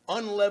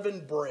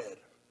unleavened bread.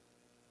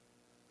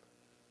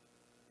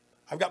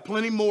 I've got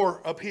plenty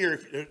more up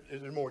here.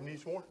 Is there more?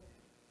 Needs more?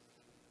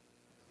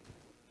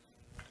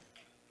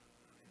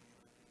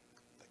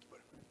 Thank you,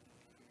 buddy.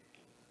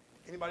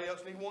 Anybody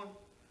else need one?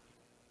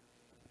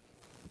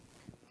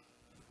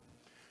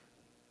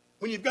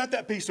 When you've got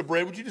that piece of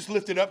bread, would you just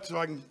lift it up so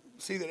I can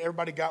see that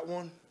everybody got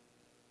one?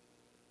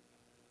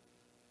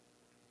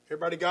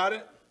 Everybody got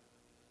it?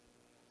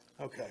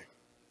 Okay.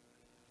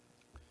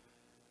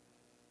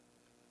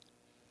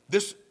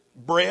 This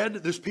bread,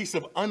 this piece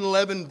of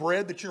unleavened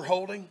bread that you're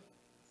holding,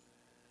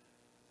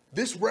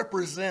 this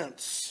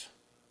represents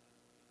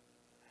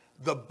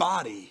the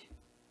body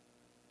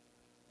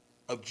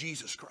of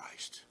Jesus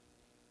Christ.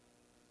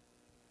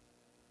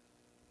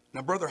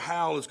 Now, Brother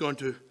Hal is going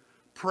to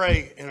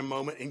pray in a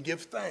moment and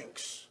give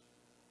thanks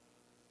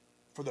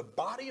for the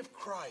body of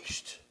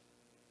Christ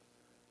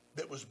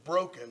that was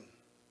broken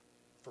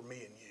for me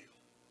and you.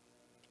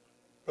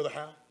 Brother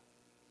Hal?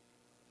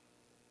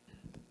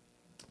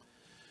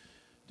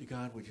 Dear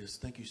God, we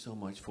just thank you so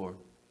much for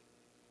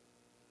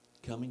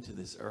coming to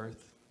this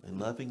earth and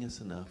loving us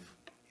enough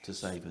to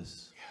save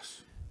us.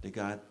 Yes. Dear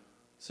God,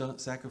 so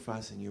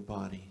sacrificing your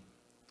body,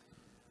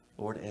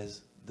 Lord,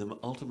 as the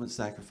ultimate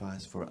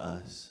sacrifice for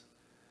us.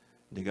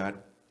 Dear God,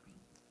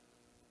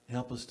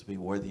 help us to be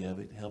worthy of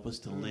it. Help us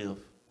to live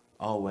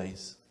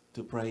always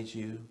to praise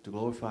you, to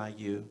glorify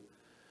you,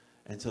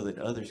 and so that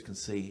others can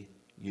see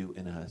you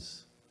in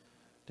us.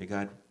 Dear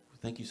God,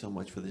 thank you so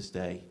much for this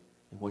day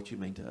and what you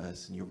mean to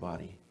us in your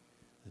body.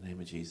 In the name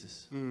of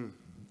Jesus.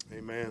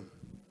 Amen.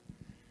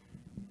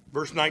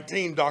 Verse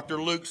 19, Dr.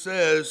 Luke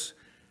says,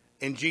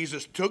 and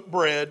Jesus took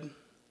bread,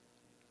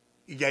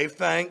 he gave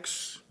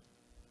thanks,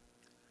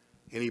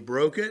 and he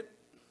broke it,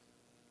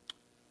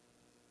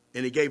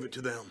 and he gave it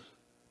to them.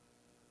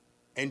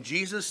 And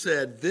Jesus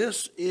said,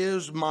 this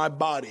is my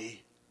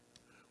body,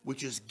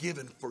 which is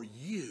given for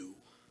you.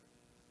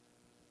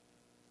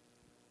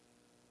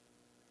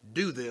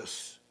 Do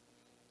this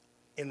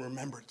in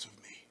remembrance of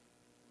me.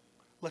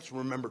 Let's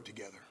remember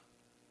together.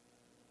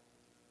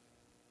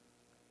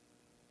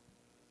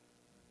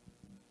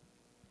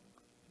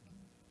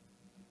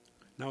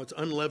 Now, it's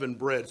unleavened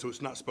bread, so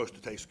it's not supposed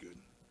to taste good.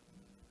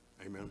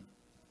 Amen.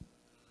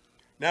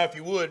 Now, if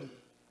you would,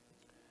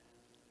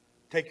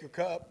 take your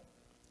cup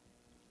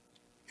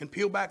and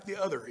peel back the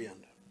other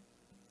end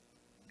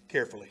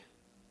carefully.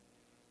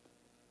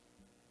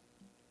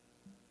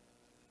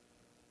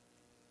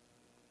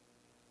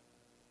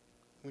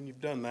 When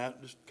you've done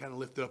that, just kind of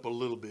lift it up a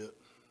little bit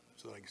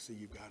so that I can see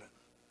you've got it.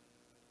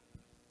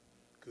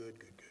 Good,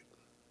 good, good.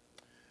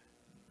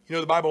 You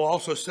know, the Bible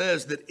also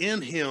says that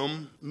in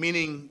him,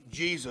 meaning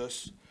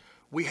Jesus,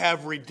 we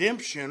have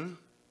redemption,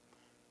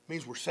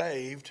 means we're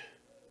saved,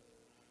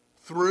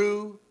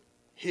 through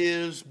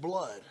his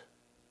blood.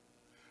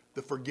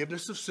 The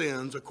forgiveness of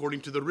sins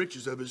according to the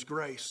riches of his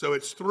grace. So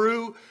it's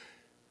through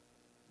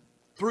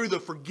the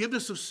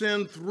forgiveness of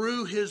sin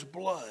through his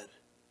blood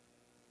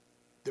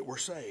that we're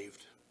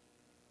saved.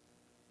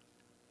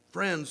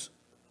 Friends,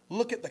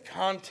 look at the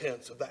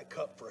contents of that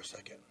cup for a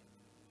second.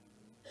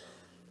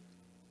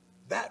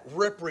 That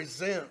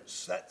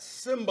represents, that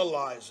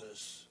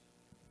symbolizes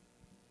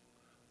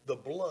the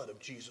blood of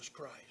Jesus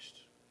Christ.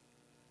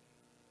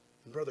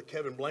 And Brother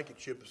Kevin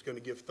Blankenship is going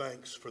to give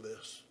thanks for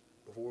this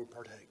before we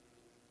partake.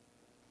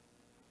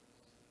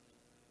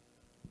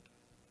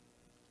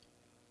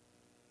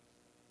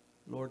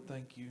 Lord,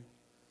 thank you.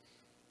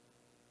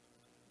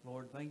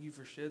 Lord, thank you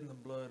for shedding the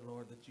blood,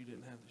 Lord, that you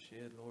didn't have to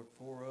shed, Lord,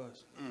 for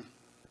us.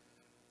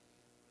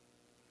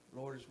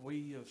 Lord, as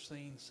we have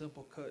seen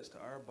simple cuts to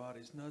our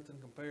bodies, nothing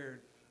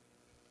compared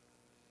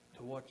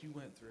to what you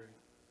went through.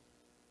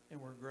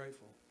 And we're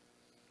grateful.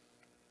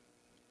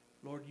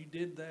 Lord, you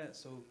did that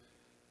so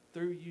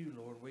through you,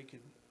 Lord, we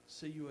could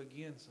see you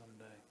again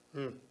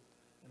someday.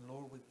 And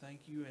Lord, we thank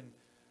you, and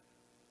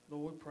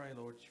Lord, we pray,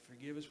 Lord, that you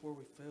forgive us where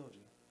we failed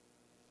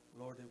you.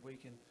 Lord, that we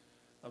can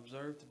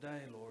observe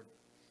today, Lord,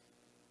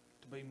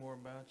 to be more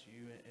about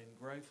you and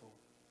grateful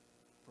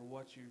for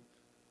what you've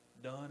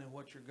done and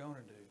what you're going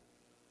to do.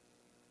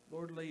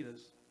 Lord, lead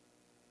us.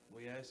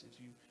 We ask that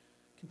you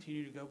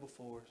continue to go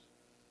before us.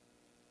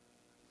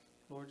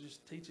 Lord,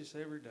 just teach us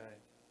every day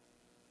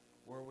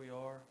where we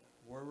are,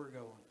 where we're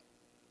going.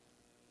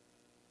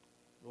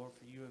 Lord,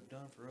 for you have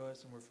done for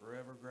us, and we're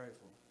forever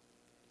grateful.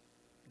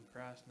 In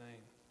Christ's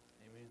name,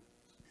 amen.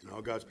 And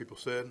all God's people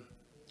said.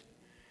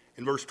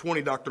 In verse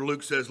 20, Dr.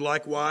 Luke says,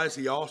 likewise,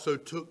 he also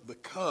took the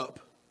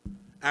cup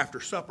after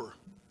supper,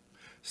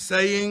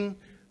 saying,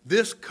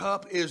 this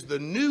cup is the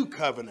new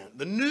covenant,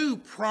 the new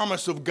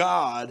promise of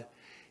God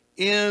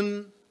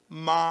in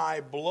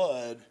my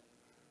blood,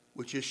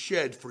 which is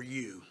shed for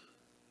you.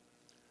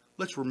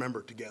 Let's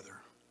remember together.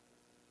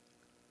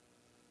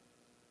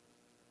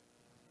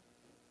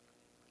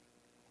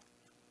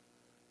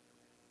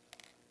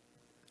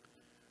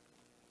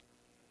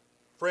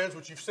 Friends,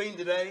 what you've seen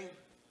today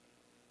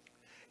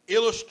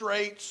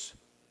illustrates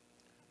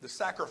the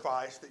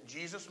sacrifice that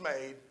Jesus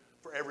made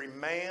for every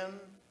man,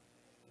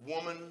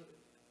 woman,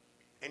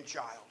 and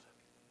child.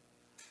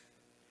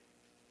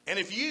 And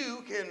if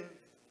you can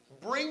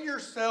bring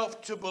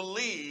yourself to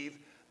believe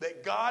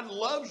that God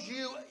loves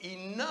you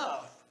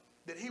enough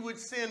that he would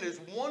send his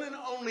one and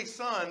only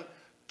son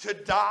to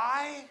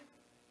die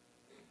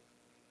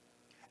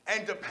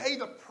and to pay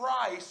the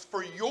price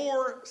for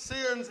your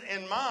sins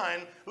and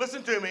mine,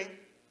 listen to me,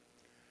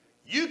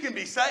 you can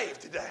be saved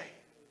today.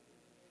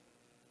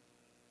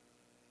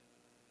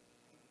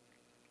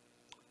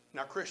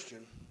 Now,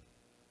 Christian,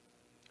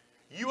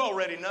 you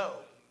already know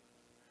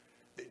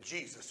that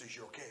Jesus is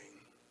your King.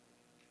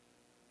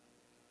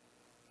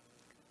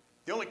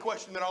 The only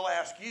question that I'll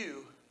ask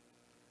you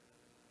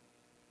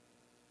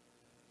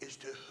is,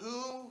 to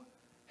who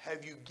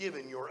have you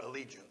given your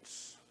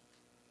allegiance?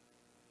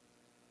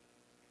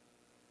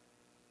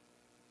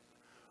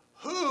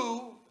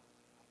 Who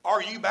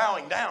are you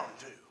bowing down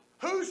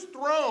to? Whose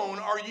throne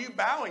are you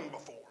bowing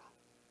before?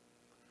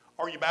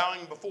 Are you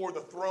bowing before the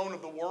throne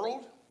of the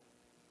world?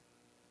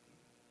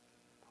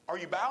 Are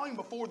you bowing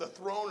before the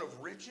throne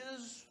of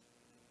riches?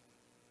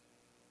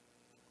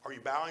 Are you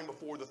bowing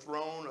before the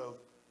throne of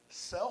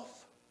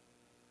self?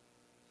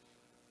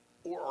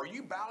 Or are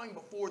you bowing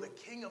before the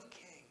King of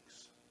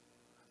Kings,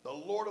 the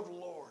Lord of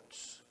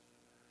Lords,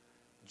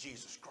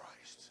 Jesus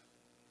Christ?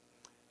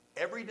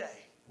 Every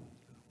day,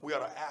 we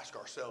ought to ask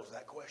ourselves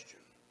that question.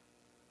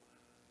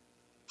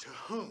 To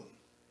whom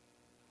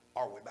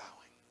are we bowing?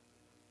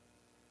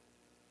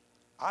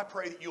 I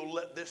pray that you'll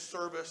let this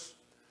service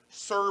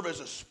serve as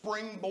a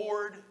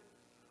springboard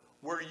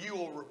where you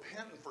will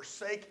repent and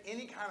forsake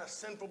any kind of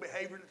sinful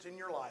behavior that's in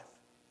your life.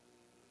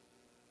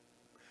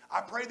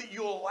 I pray that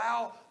you'll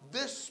allow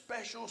this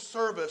special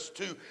service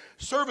to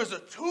serve as a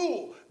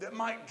tool that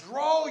might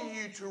draw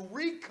you to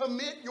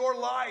recommit your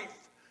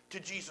life to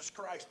Jesus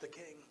Christ the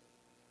King.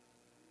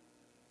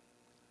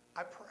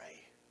 I pray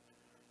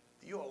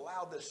that you'll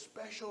allow this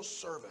special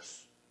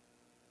service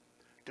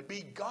to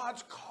be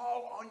God's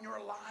call on your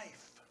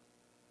life.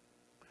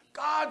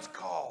 God's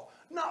call,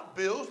 not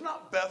Bill's,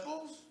 not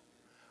Bethel's.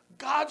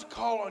 God's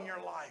call on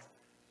your life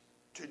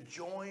to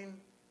join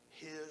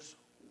his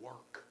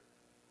work.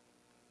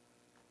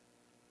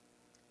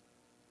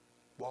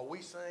 While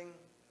we sing,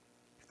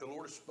 if the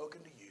Lord has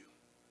spoken to you,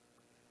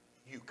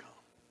 you come.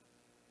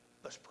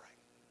 Let's pray.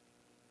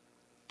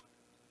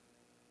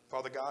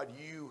 Father God,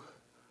 you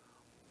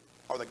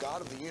are the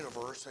God of the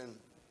universe, and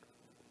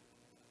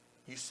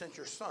you sent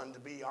your Son to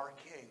be our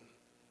King.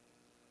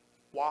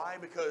 Why?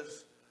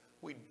 Because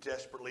we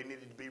desperately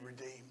needed to be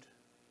redeemed.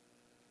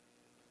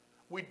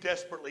 We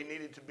desperately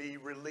needed to be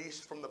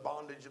released from the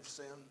bondage of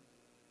sin.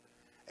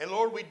 And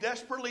Lord, we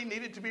desperately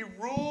needed to be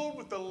ruled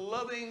with the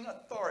loving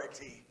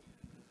authority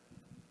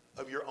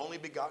of your only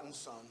begotten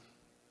Son.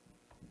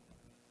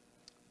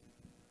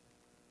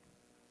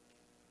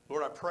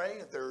 Lord, I pray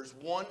that there's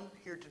one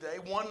here today,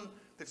 one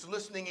that's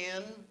listening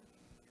in,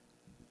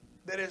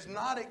 that has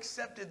not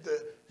accepted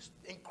the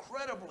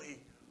incredibly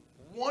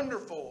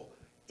wonderful,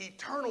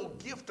 eternal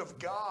gift of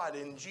God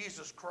in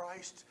Jesus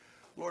Christ.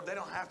 Lord, they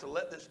don't have to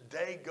let this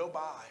day go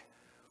by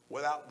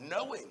without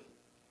knowing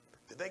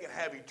that they can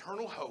have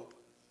eternal hope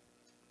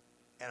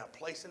and a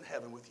place in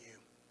heaven with you.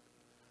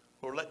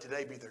 Lord, let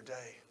today be their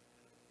day.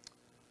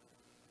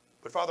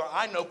 But Father,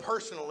 I know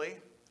personally,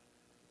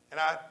 and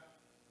I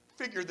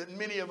figured that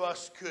many of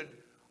us could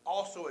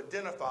also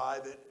identify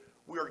that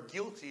we are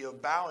guilty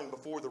of bowing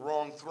before the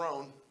wrong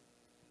throne.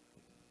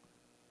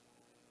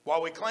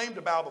 While we claim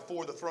to bow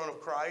before the throne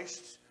of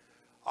Christ,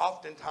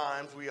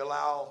 oftentimes we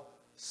allow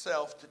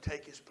self to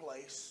take his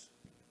place,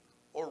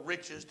 or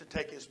riches to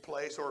take his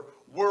place, or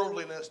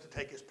worldliness to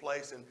take his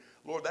place. And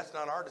Lord, that's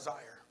not our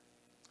desire.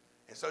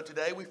 And so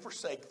today we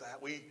forsake that.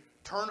 We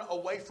turn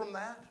away from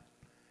that.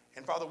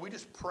 And Father, we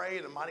just pray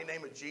in the mighty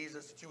name of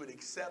Jesus that you would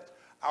accept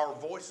our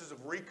voices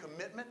of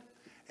recommitment,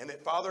 and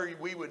that, Father,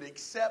 we would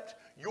accept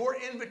your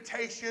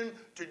invitation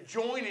to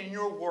join in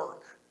your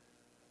work.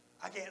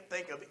 I can't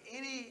think of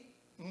any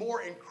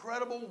more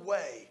incredible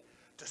way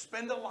to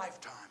spend a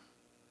lifetime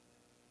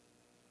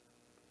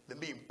than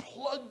being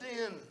plugged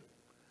in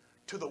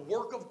to the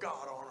work of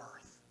God on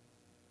earth.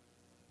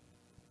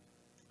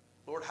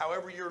 Lord,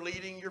 however you're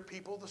leading your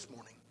people this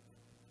morning,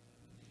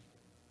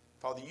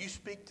 Father, you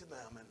speak to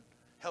them and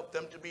help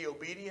them to be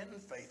obedient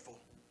and faithful.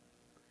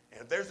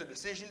 And if there's a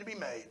decision to be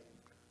made,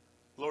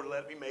 Lord,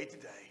 let it be made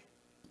today,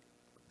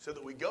 so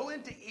that we go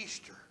into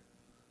Easter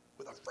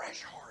with a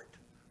fresh heart,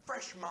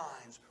 fresh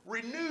minds,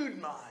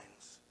 renewed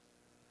minds,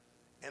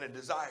 and a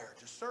desire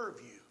to serve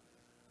you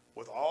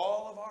with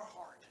all of our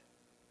heart,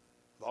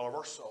 with all of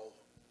our soul,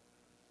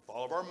 with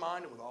all of our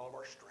mind, and with all of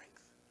our strength.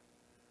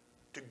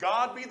 To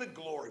God be the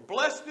glory.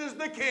 Blessed is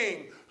the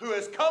King who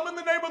has come in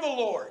the name of the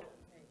Lord.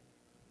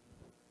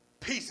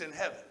 Peace in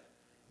heaven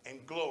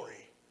and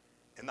glory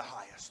in the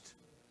highest.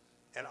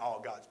 And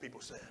all God's people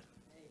said.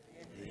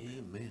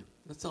 Amen.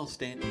 Let's all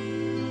stand.